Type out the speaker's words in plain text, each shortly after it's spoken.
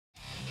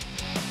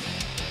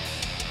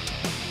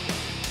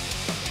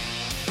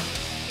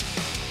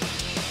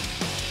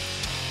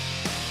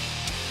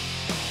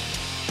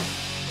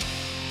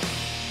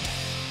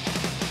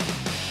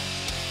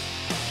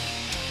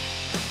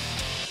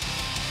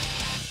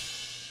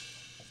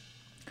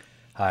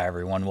Hi,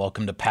 everyone.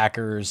 Welcome to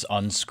Packers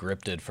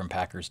Unscripted from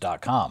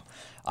Packers.com.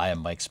 I am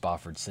Mike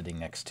Spofford, sitting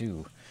next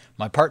to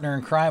my partner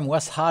in crime,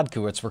 Wes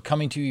Hodkiewicz. We're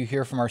coming to you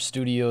here from our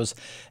studios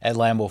at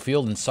Lambeau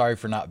Field, and sorry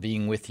for not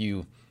being with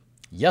you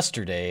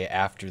yesterday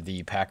after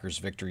the Packers'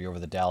 victory over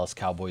the Dallas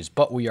Cowboys,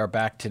 but we are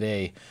back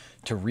today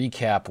to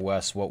recap,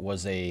 Wes, what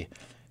was a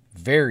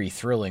very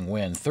thrilling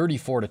win,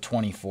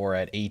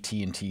 34-24 at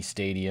AT&T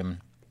Stadium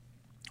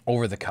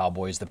over the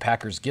Cowboys. The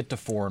Packers get to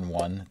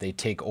 4-1. They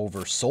take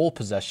over sole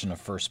possession of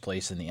first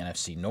place in the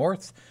NFC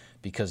North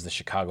because the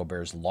Chicago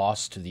Bears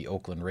lost to the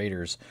Oakland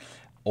Raiders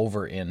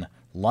over in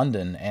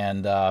London.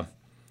 And a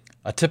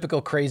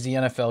typical crazy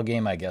NFL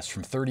game, I guess,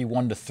 from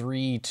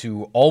 31-3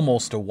 to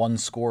almost a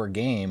one-score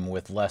game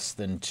with less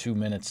than 2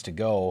 minutes to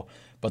go.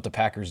 But the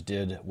Packers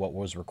did what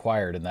was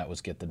required, and that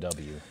was get the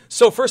W.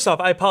 So first off,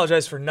 I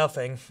apologize for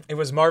nothing. It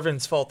was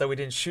Marvin's fault that we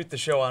didn't shoot the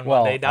show on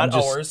Monday, not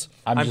ours.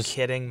 I'm just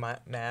kidding,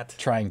 Matt.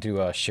 Trying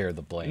to share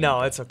the blame.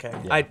 No, it's okay.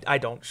 Yeah. I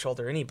don't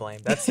shoulder any blame.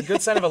 That's a good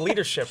sign of a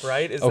leadership,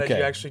 right? Is that you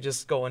actually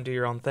just go and do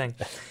your own thing.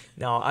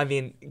 No, I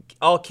mean,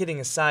 all kidding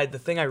aside, the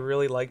thing I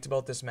really liked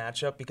about this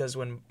matchup, because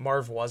when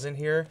Marv wasn't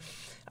here,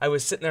 I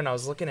was sitting there and I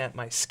was looking at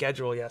my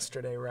schedule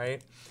yesterday,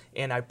 right?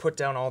 And I put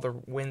down all the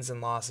wins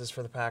and losses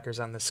for the Packers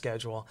on the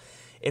schedule.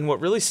 And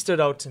what really stood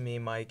out to me,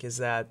 Mike, is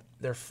that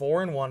they're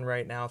 4-1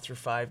 right now through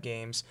 5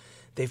 games.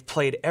 They've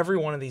played every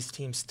one of these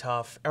teams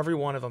tough, every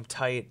one of them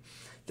tight.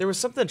 There was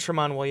something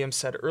Tramon Williams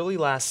said early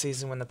last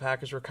season when the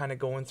Packers were kind of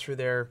going through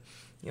their,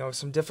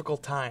 some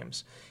difficult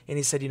times. And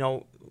he said,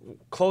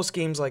 close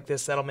games like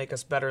this, that'll make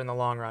us better in the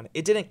long run.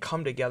 It didn't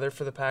come together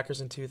for the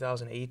Packers in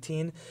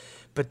 2018,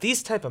 but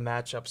these type of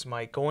matchups,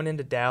 Mike, going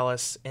into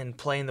Dallas and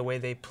playing the way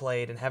they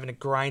played and having to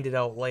grind it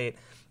out late,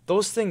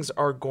 those things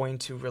are going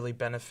to really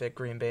benefit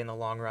Green Bay in the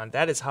long run.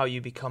 That is how you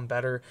become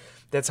better.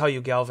 That's how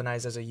you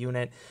galvanize as a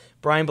unit.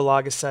 Brian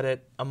Bulaga said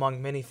it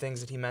among many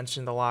things that he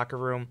mentioned in the locker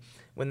room.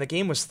 When the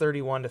game was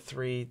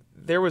 31-3,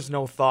 there was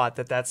no thought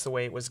that that's the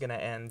way it was going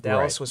to end.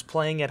 Dallas was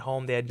playing at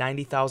home. They had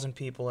 90,000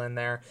 people in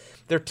there.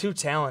 They're too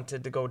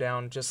talented to go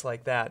down just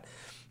like that.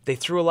 They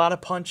threw a lot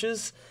of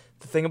punches.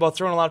 The thing about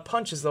throwing a lot of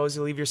punches, though, is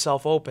you leave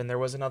yourself open. There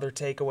was another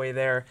takeaway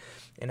there.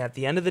 And at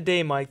the end of the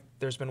day, Mike,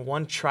 there's been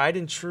one tried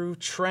and true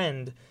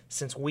trend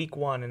since week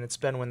 1, and it's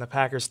been when the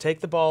Packers take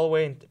the ball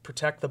away and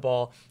protect the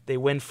ball, they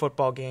win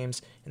football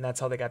games, and that's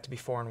how they got to be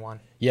 4-1.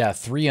 Yeah,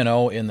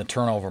 3-0 in the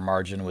turnover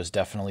margin was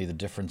definitely the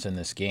difference in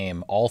this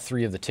game. All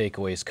 3 of the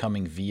takeaways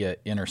coming via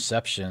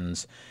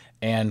interceptions.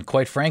 And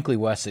quite frankly,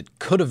 Wes, it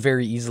could have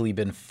very easily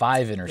been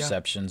 5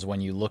 interceptions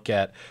when you look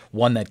at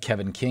one that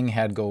Kevin King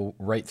had go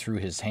right through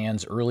his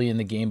hands early in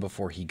the game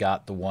before he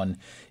got the one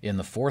in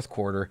the fourth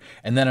quarter,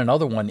 and then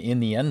another one in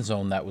the end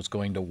zone that was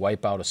going to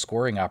wipe out a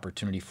scoring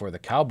opportunity for the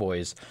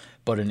Cowboys,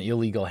 but an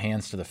illegal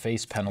hands to the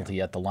face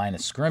penalty at the line of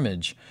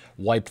scrimmage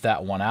wiped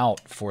that one out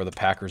for the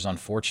Packers,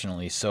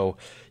 unfortunately. So,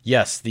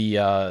 yes, the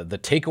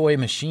takeaway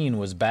machine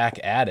was back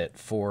at it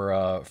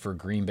for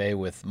Green Bay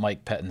with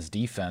Mike Pettine's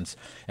defense.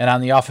 And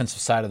on the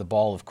offensive side of the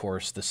ball, of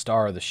course, the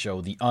star of the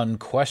show, the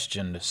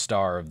unquestioned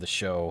star of the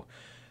show,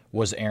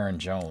 was Aaron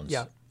Jones.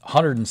 Yeah.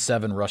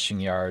 107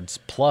 rushing yards,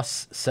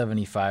 plus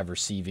 75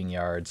 receiving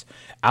yards,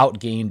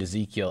 outgained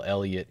Ezekiel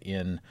Elliott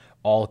in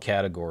all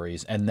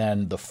categories, and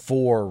then the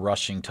 4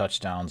 rushing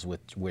touchdowns,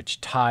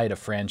 which tied a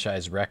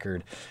franchise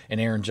record,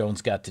 and Aaron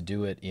Jones got to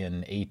do it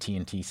in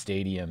AT&T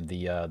Stadium,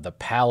 the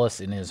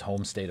palace in his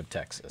home state of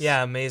Texas.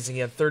 Yeah, amazing.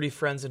 He had 30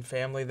 friends and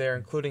family there,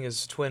 including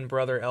his twin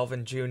brother,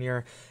 Elvin Jr.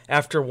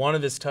 After one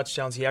of his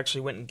touchdowns, he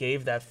actually went and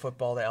gave that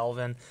football to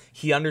Elvin.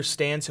 He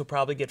understands he'll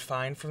probably get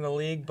fined from the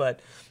league, but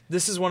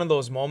this is one of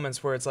those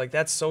moments where it's like,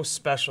 that's so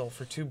special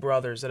for 2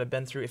 brothers that have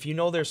been through, if you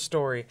know their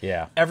story,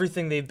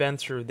 everything they've been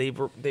through, they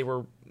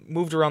were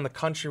moved around the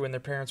country when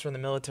their parents were in the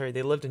military.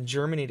 They lived in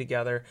Germany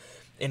together,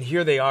 and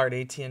here they are at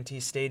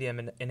AT&T Stadium,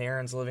 and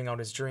Aaron's living out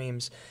his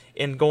dreams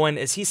and going,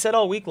 as he said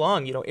all week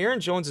long, Aaron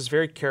Jones is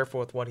very careful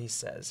with what he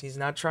says. He's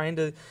not trying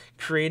to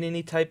create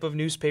any type of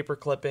newspaper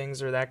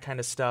clippings or that kind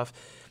of stuff.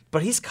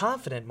 But he's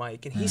confident,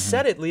 Mike, and he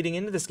said it leading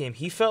into this game.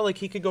 He felt like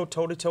he could go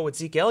toe-to-toe with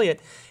Zeke Elliott,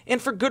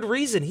 and for good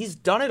reason. He's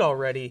done it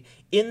already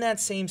in that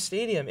same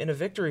stadium in a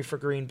victory for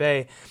Green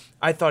Bay.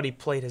 I thought he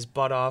played his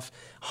butt off.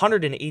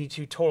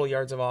 182 total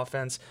yards of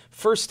offense.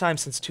 First time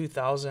since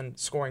 2000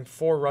 scoring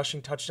 4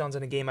 rushing touchdowns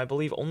in a game. I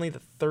believe only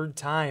the 3rd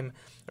time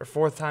or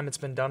 4th time it's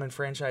been done in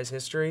franchise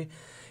history.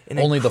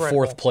 Only the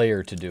 4th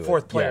player to do it.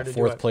 Fourth player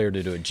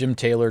to do it. Jim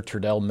Taylor,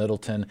 Turdell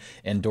Middleton,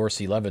 and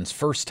Dorsey Levens.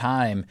 First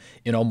time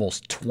in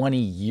almost 20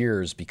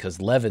 years,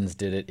 because Levens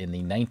did it in the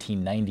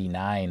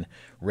 1999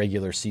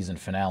 regular season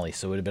finale.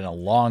 So it had been a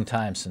long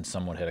time since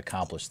someone had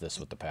accomplished this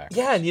with the Packers.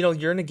 Yeah, and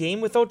you're in a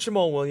game without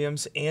Jamal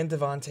Williams and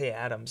Davante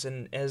Adams.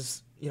 And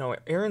as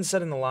Aaron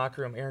said in the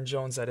locker room, Aaron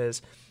Jones that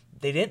is,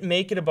 They didn't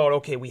make it about,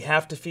 okay, we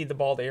have to feed the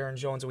ball to Aaron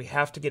Jones. We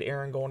have to get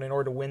Aaron going in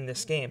order to win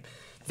this game.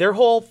 Their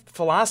whole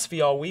philosophy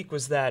all week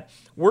was that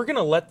we're going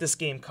to let this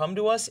game come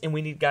to us, and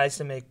we need guys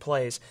to make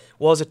plays.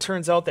 Well, as it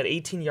turns out, that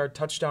 18-yard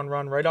touchdown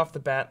run right off the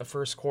bat in the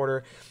first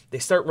quarter, they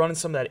start running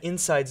some of that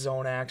inside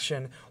zone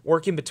action,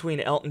 working between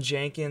Elton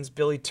Jenkins,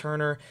 Billy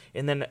Turner,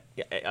 and then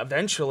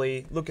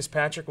eventually Lucas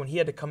Patrick when he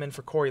had to come in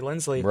for Corey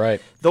Linsley.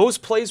 Right. Those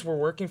plays were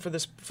working for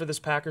this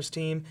Packers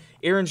team.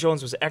 Aaron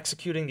Jones was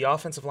executing. The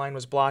offensive line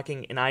was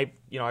blocking, and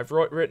I've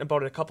written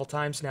about it a couple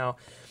times now.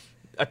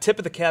 A tip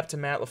of the cap to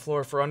Matt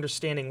LaFleur for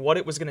understanding what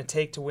it was going to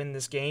take to win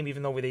this game,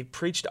 even though they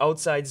preached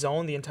outside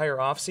zone the entire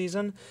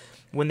offseason.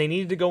 When they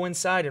needed to go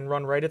inside and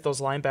run right at those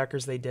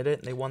linebackers, they did it,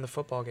 and they won the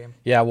football game.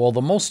 Yeah, well, the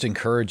most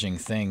encouraging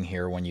thing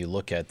here when you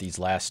look at these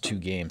last 2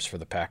 games for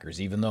the Packers,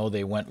 even though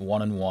they went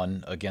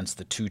 1-1 against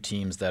the 2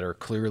 teams that are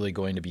clearly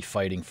going to be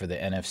fighting for the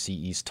NFC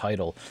East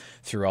title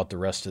throughout the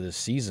rest of this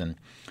season,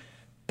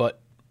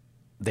 but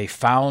they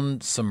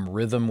found some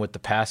rhythm with the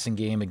passing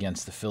game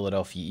against the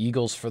Philadelphia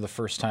Eagles for the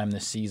first time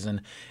this season,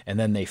 and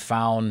then they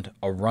found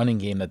a running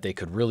game that they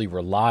could really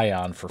rely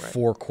on for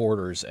 4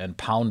 quarters and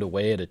pound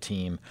away at a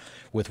team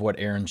with what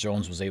Aaron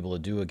Jones was able to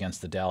do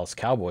against the Dallas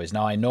Cowboys.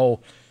 Now, I know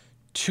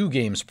 2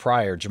 games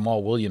prior,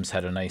 Jamal Williams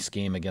had a nice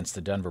game against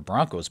the Denver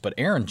Broncos, but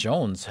Aaron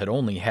Jones had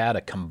only had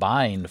a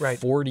combined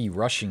 40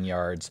 rushing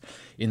yards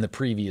in the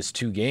previous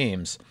 2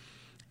 games.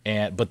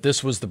 But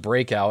this was the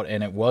breakout,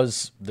 and it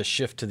was the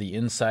shift to the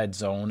inside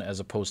zone as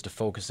opposed to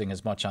focusing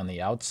as much on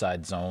the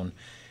outside zone.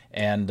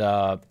 And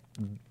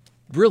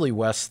really,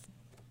 Wes,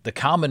 the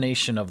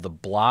combination of the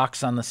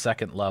blocks on the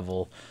second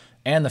level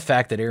and the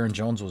fact that Aaron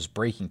Jones was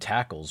breaking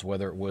tackles,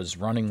 whether it was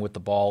running with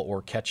the ball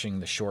or catching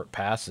the short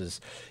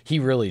passes, he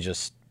really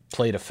just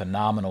played a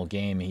phenomenal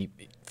game.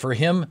 For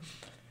him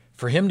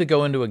to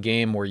go into a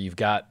game where you've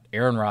got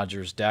Aaron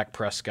Rodgers, Dak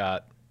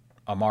Prescott,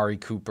 Amari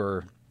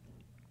Cooper,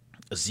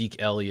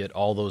 Zeke Elliott,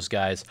 all those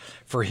guys.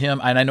 For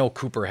him, and I know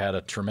Cooper had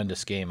a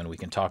tremendous game, and we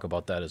can talk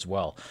about that as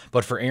well.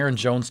 But for Aaron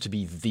Jones to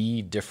be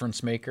the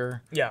difference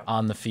maker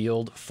on the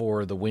field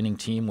for the winning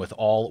team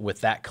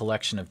with that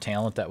collection of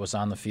talent that was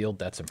on the field,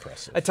 that's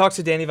impressive. I talked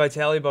to Danny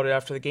Vitale about it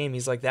after the game.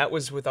 He's like, that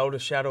was without a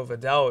shadow of a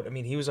doubt. I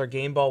mean, he was our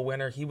game ball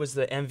winner. He was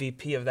the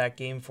MVP of that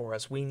game for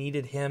us. We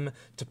needed him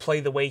to play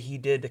the way he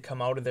did to come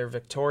out of there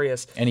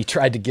victorious. And he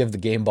tried to give the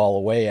game ball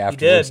away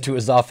afterwards to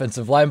his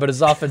offensive line, but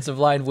his offensive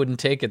line wouldn't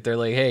take it. They're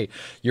like, hey,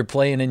 you're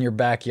playing in your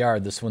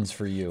backyard. This one's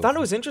for you. I thought it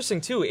was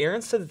interesting, too.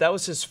 Aaron said that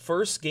was his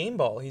first game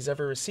ball he's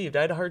ever received.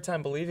 I had a hard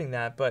time believing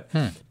that, but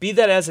be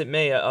that as it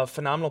may, a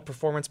phenomenal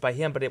performance by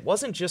him. But it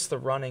wasn't just the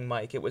running,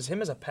 Mike. It was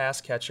him as a pass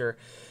catcher.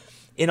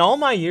 In all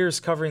my years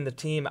covering the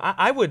team,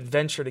 I would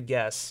venture to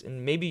guess,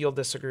 and maybe you'll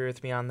disagree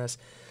with me on this,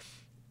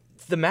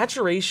 the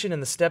maturation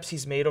and the steps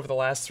he's made over the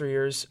last 3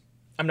 years,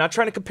 I'm not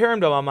trying to compare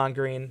him to Ahman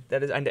Green.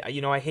 That is,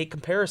 I hate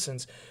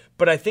comparisons.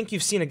 But I think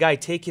you've seen a guy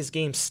take his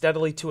game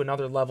steadily to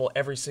another level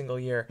every single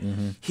year.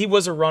 Mm-hmm. He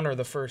was a runner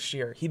the first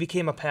year. He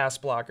became a pass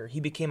blocker. He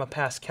became a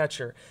pass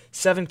catcher.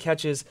 7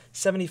 catches,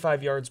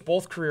 75 yards,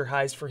 both career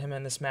highs for him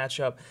in this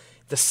matchup.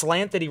 The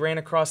slant that he ran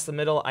across the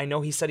middle, I know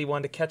he said he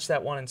wanted to catch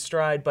that one in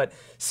stride, but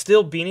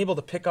still being able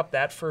to pick up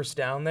that first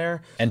down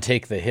there. And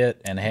take the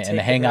hit and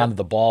hang on to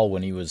the ball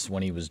when he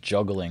was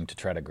juggling to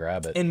try to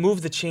grab it. And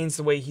move the chains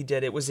the way he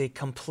did. It was a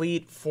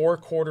complete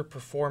 4-quarter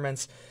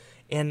performance.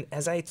 And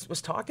as I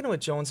was talking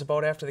with Jones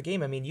about after the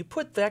game, I mean, you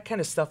put that kind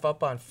of stuff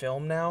up on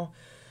film now,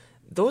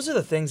 those are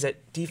the things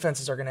that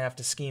defenses are going to have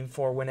to scheme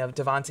for when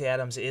Davante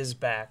Adams is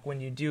back,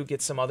 when you do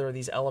get some other of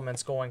these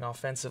elements going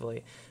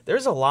offensively.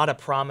 There's a lot of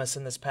promise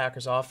in this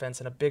Packers offense,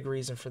 and a big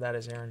reason for that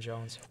is Aaron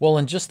Jones. Well,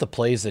 and just the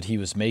plays that he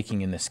was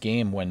making in this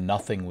game when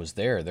nothing was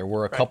there. There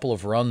were a couple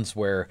of runs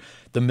where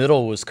the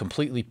middle was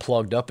completely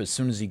plugged up as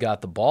soon as he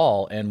got the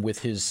ball, and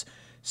with his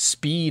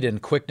speed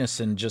and quickness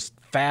and just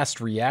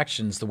fast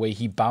reactions, the way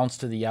he bounced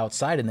to the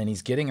outside, and then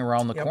he's getting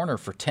around the corner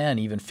for 10,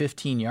 even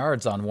 15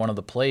 yards on one of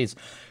the plays,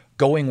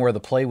 going where the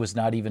play was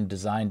not even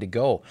designed to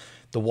go.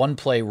 The one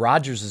play,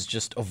 Rodgers is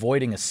just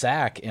avoiding a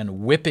sack and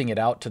whipping it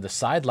out to the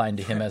sideline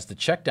to him as the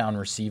check down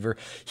receiver.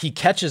 He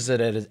catches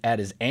it at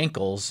his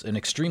ankles, an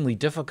extremely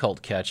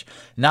difficult catch,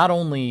 not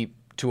only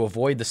to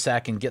avoid the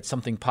sack and get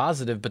something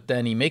positive, but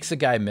then he makes a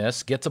guy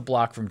miss, gets a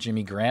block from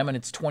Jimmy Graham, and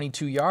it's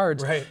 22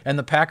 yards, and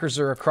the Packers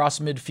are across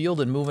midfield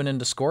and moving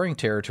into scoring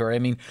territory. I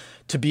mean,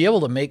 to be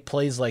able to make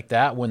plays like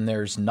that when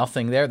there's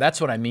nothing there,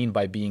 that's what I mean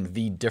by being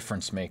the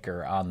difference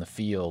maker on the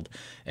field.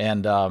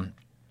 And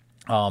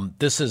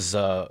this is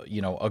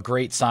a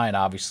great sign,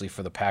 obviously,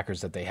 for the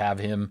Packers that they have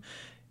him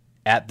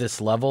at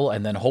this level,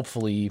 and then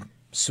hopefully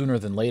sooner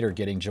than later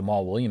getting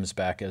Jamal Williams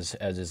back as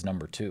his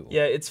number 2.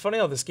 Yeah, it's funny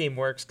how this game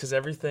works because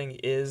everything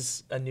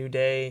is a new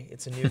day.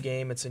 It's a new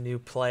game. It's a new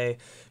play.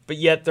 But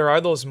yet there are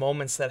those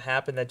moments that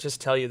happen that just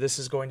tell you this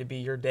is going to be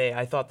your day.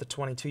 I thought the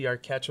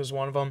 22-yard catch was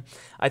one of them.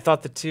 I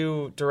thought the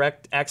 2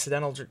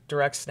 accidental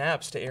direct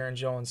snaps to Aaron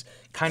Jones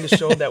kind of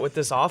showed that with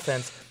this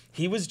offense,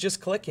 He was just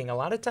clicking. A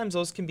lot of times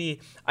those can be,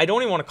 I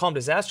don't even want to call them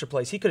disaster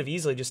plays. He could have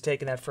easily just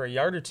taken that for a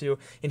yard or two,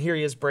 and here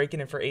he is breaking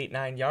it for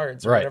 8-9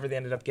 yards, or whatever they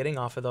ended up getting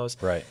off of those.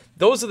 Right.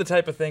 Those are the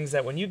type of things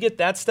that when you get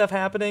that stuff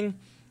happening,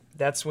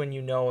 that's when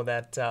you know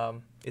that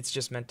it's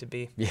just meant to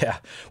be. Yeah.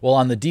 Well,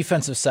 on the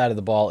defensive side of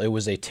the ball, it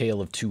was a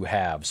tale of two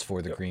halves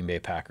for the Green Bay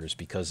Packers,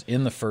 because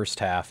in the first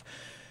half,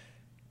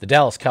 the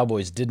Dallas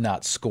Cowboys did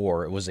not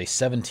score. It was a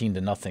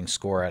 17-0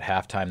 score at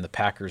halftime. The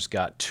Packers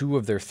got 2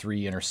 of their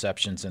 3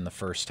 interceptions in the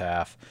first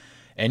half.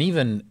 And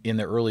even in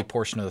the early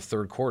portion of the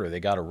third quarter, they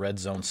got a red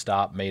zone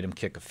stop, made them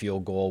kick a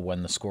field goal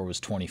when the score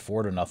was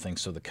 24-0.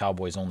 So the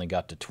Cowboys only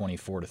got to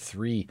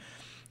 24-3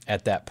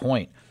 at that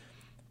point.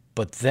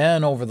 But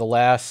then over the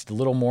last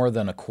little more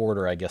than a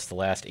quarter, I guess the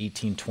last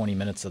 18, 20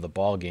 minutes of the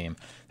ball game,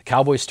 the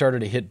Cowboys started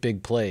to hit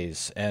big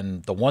plays.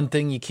 And the one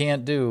thing you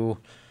can't do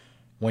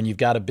when you've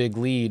got a big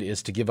lead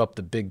is to give up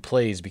the big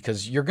plays,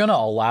 because you're going to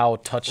allow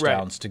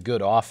touchdowns to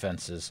good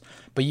offenses,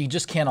 but you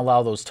just can't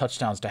allow those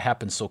touchdowns to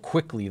happen so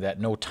quickly that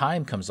no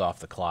time comes off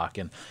the clock.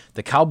 And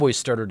the Cowboys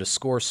started to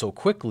score so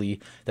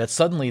quickly that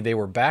suddenly they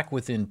were back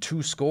within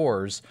 2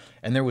 scores,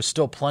 and there was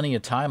still plenty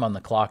of time on the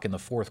clock in the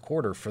fourth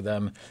quarter for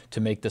them to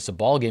make this a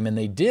ball game, and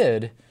they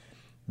did.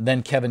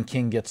 Then Kevin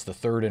King gets the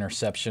 3rd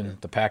interception.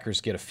 The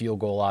Packers get a field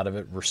goal out of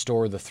it,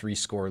 restore the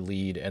 3-score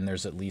lead, and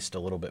there's at least a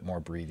little bit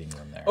more breathing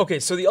room there. Okay,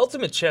 so the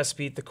ultimate chess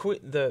beat,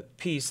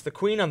 the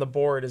queen on the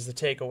board is the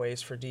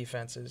takeaways for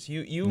defenses.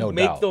 You no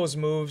make doubt. those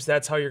moves,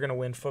 that's how you're going to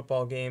win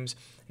football games.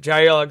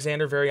 Jair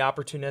Alexander, very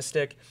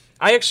opportunistic.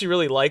 I actually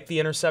really like the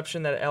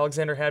interception that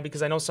Alexander had,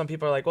 because I know some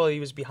people are like, well, he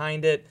was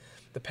behind it,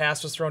 the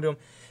pass was thrown to him.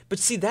 But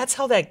see, that's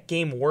how that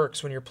game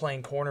works when you're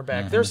playing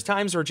cornerback. There's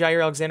times where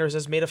Jair Alexander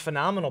has made a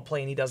phenomenal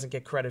play and he doesn't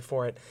get credit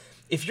for it.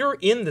 If you're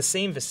in the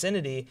same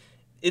vicinity,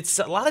 it's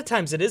a lot of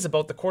times it is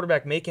about the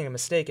quarterback making a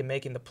mistake and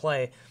making the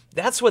play.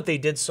 That's what they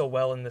did so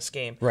well in this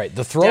game. Right.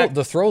 The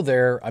throw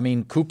there, I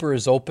mean, Cooper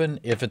is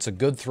open. If it's a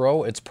good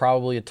throw, it's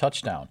probably a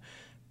touchdown.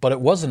 But it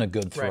wasn't a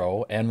good throw,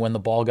 right. And when the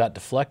ball got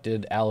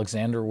deflected,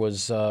 Alexander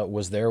was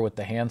there with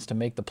the hands to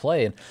make the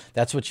play, and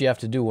that's what you have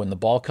to do. When the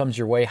ball comes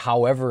your way,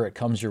 however it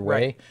comes your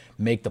way,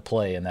 make the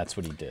play, and that's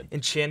what he did.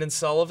 And Chandon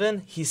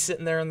Sullivan, he's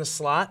sitting there in the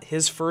slot,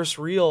 his first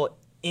real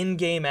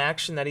in-game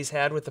action that he's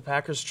had with the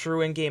Packers,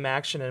 true in-game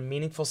action in a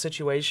meaningful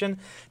situation.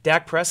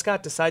 Dak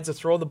Prescott decides to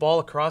throw the ball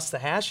across the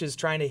hashes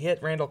trying to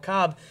hit Randall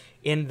Cobb,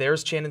 and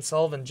there's Chandon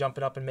Sullivan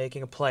jumping up and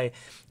making a play.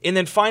 And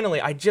then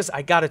finally, I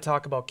got to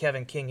talk about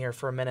Kevin King here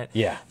for a minute.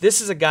 Yeah. This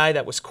is a guy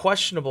that was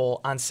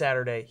questionable on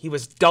Saturday. He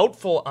was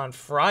doubtful on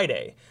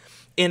Friday.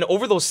 And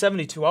over those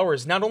 72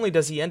 hours, not only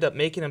does he end up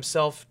making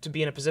himself to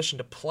be in a position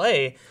to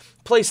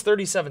plays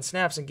 37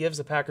 snaps and gives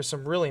the Packers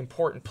some really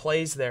important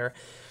plays there,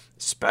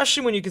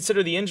 especially when you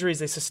consider the injuries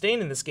they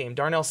sustained in this game.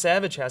 Darnell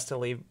Savage has to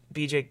leave.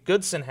 B.J.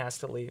 Goodson has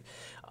to leave.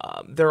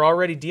 They're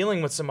already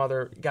dealing with some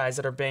other guys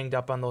that are banged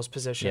up on those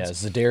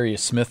positions. Yeah, Zadarius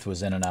Smith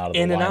was in and out of the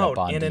lineup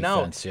on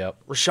defense. Yep.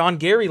 Rashawn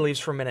Gary leaves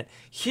for a minute.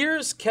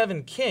 Here's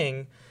Kevin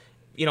King.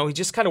 You know, he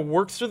just kind of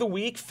worked through the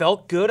week,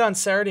 felt good on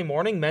Saturday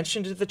morning,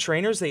 mentioned to the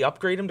trainers, they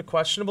upgrade him to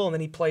questionable, and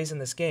then he plays in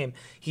this game.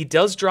 He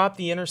does drop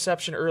the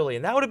interception early,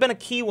 and that would have been a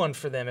key one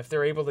for them if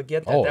they're able to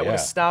get that. That would have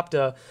stopped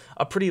a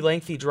pretty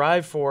lengthy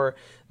drive for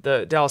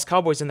the Dallas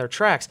Cowboys in their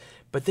tracks.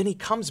 But then he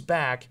comes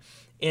back,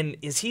 and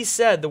as he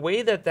said, the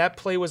way that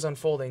play was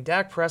unfolding,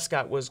 Dak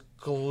Prescott was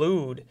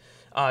glued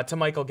to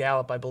Michael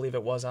Gallup, I believe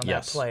it was, on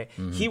that play.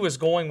 Mm-hmm. He was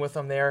going with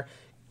him there.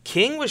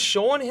 King was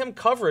showing him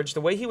coverage, the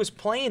way he was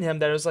playing him,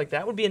 that it was like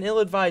that would be an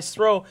ill-advised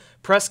throw.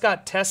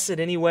 Prescott tests it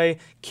anyway.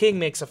 King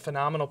makes a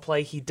phenomenal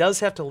play. He does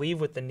have to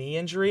leave with the knee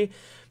injury.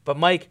 But,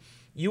 Mike,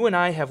 you and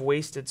I have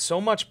wasted so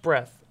much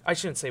breath. I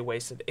shouldn't say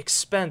wasted,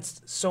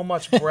 expensed so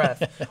much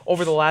breath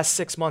over the last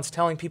 6 months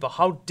telling people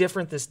how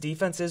different this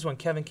defense is when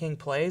Kevin King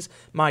plays.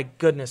 My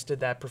goodness, did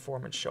that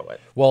performance show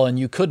it. Well, and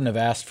you couldn't have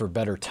asked for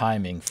better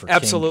timing for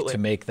King to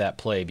make that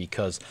play,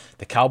 because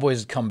the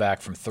Cowboys had come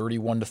back from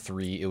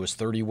 31-3. It was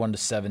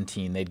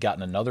 31-17. They'd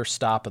gotten another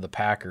stop of the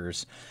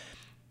Packers,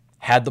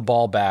 had the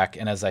ball back,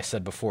 and as I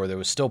said before, there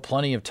was still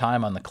plenty of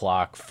time on the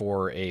clock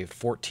for a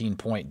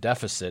 14-point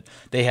deficit.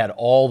 They had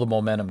all the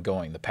momentum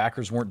going. The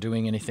Packers weren't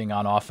doing anything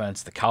on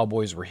offense. The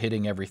Cowboys were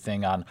hitting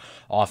everything on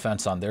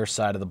offense on their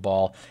side of the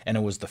ball, and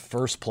it was the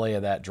first play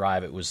of that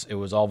drive. It was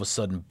all of a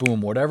sudden, boom,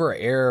 whatever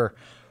air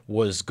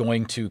was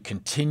going to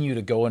continue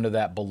to go into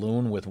that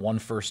balloon with one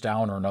first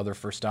down or another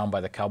first down by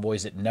the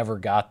Cowboys, it never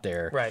got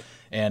there. Right.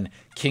 And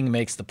King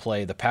makes the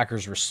play. The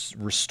Packers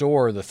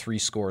restore the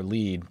 3-score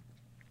lead.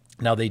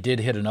 Now, they did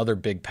hit another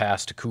big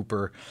pass to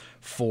Cooper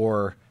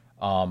for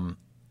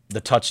the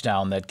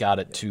touchdown that got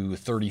it to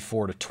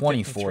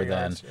 34-24 then.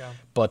 Yards,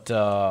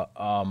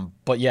 yeah.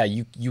 But yeah,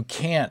 you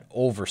can't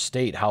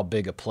overstate how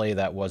big a play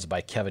that was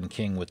by Kevin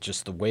King with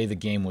just the way the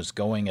game was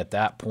going at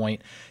that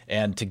point,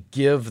 and to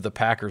give the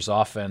Packers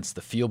offense the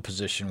field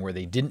position where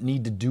they didn't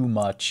need to do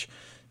much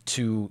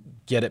to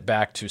get it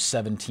back to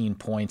 17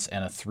 points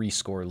and a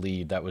 3-score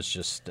lead. That was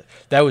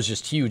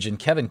just huge. And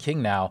Kevin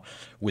King now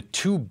with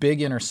 2 big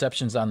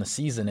interceptions on the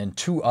season and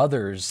 2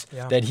 others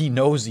that he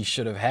knows he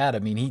should have had. I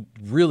mean, he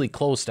really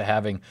close to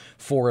having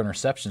 4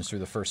 interceptions through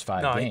the first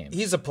 5 games.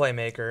 He's a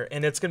playmaker,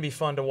 and it's going to be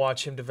fun to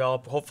watch him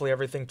develop. Hopefully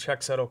everything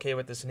checks out okay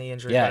with this knee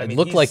injury. Yeah, it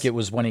looked like it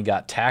was when he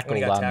got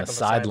tackled on the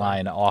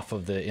sideline off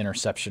of the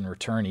interception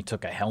return. He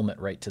took a helmet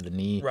right to the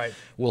knee. Right.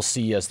 We'll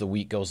see as the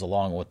week goes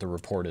along what the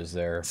report is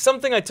there.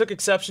 Something I took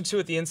exception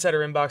to at the Insider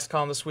Inbox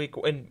column this week,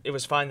 and it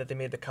was fine that they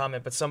made the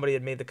comment, but somebody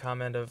had made the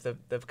comment of the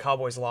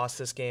Cowboys lost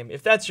this game.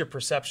 If that's your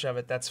perception of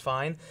it, that's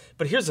fine.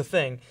 But here's the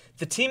thing.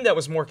 The team that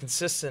was more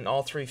consistent in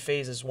all 3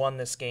 phases won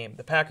this game.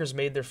 The Packers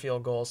made their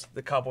field goals.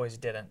 The Cowboys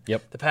didn't.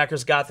 Yep. The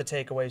Packers got the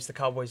takeaways. The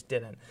Cowboys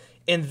didn't.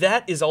 And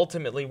that is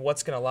ultimately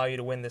what's going to allow you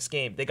to win this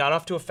game. They got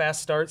off to a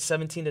fast start,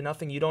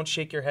 17-0. You don't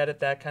shake your head at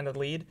that kind of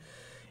lead.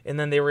 And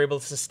then they were able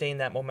to sustain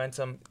that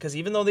momentum because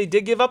even though they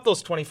did give up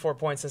those 24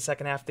 points in the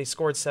second half, they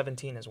scored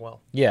 17 as well.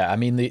 Yeah, I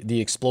mean,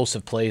 the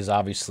explosive plays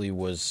obviously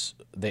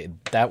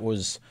that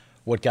was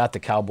what got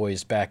the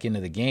Cowboys back into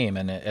the game.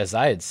 And as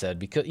I had said,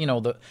 because,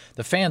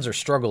 the fans are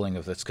struggling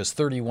with this because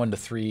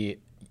 31-3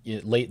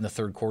 late in the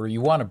third quarter,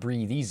 you want to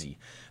breathe easy.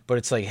 But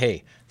it's like,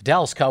 hey, the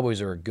Dallas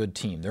Cowboys are a good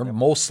team. They're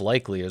most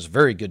likely, there's a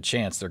very good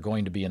chance they're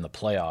going to be in the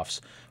playoffs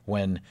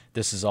when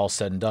this is all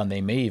said and done.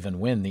 They may even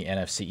win the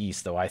NFC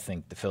East, though I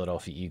think the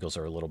Philadelphia Eagles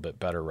are a little bit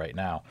better right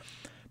now.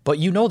 But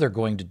they're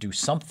going to do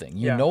something.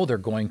 They're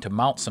going to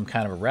mount some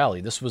kind of a rally.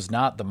 This was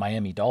not the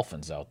Miami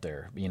Dolphins out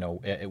there,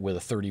 with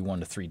a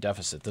 31-3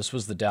 deficit. This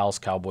was the Dallas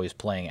Cowboys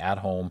playing at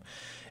home.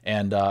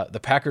 And the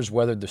Packers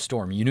weathered the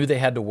storm. You knew they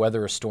had to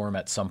weather a storm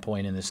at some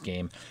point in this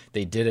game.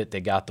 They did it.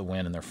 They got the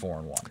win, and they're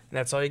 4-1. And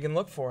that's all you can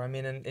look for. I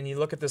mean, and you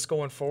look at this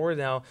going forward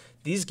now,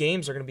 these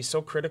games are going to be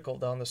so critical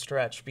down the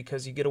stretch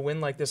because you get a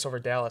win like this over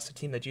Dallas, a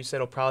team that you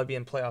said will probably be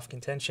in playoff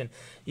contention.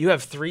 You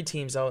have 3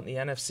 teams out in the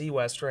NFC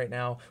West right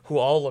now who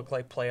all look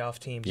like playoff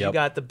teams. Yep. You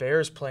got the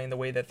Bears playing the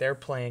way that they're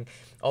playing,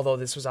 although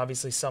this was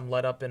obviously some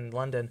let up in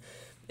London.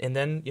 And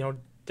then,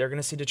 they're going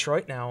to see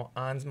Detroit now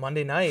on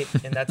Monday night,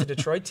 and that's a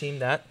Detroit team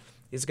that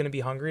is going to be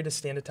hungry to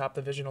stand atop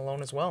the division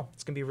alone as well.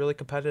 It's going to be really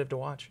competitive to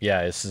watch.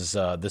 Yeah, this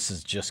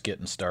is just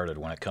getting started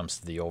when it comes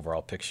to the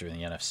overall picture in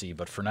the NFC.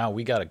 But for now,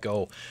 we got to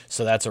go.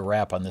 So that's a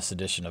wrap on this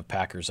edition of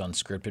Packers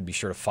Unscripted. Be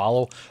sure to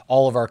follow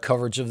all of our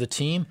coverage of the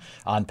team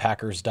on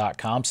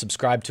Packers.com.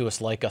 Subscribe to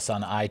us, like us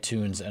on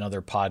iTunes and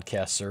other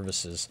podcast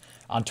services.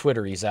 On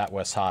Twitter, he's at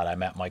Wes Hod.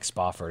 I'm at Mike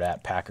Spofford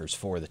at Packers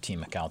for the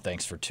team account.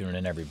 Thanks for tuning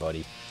in,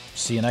 everybody.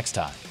 See you next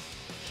time.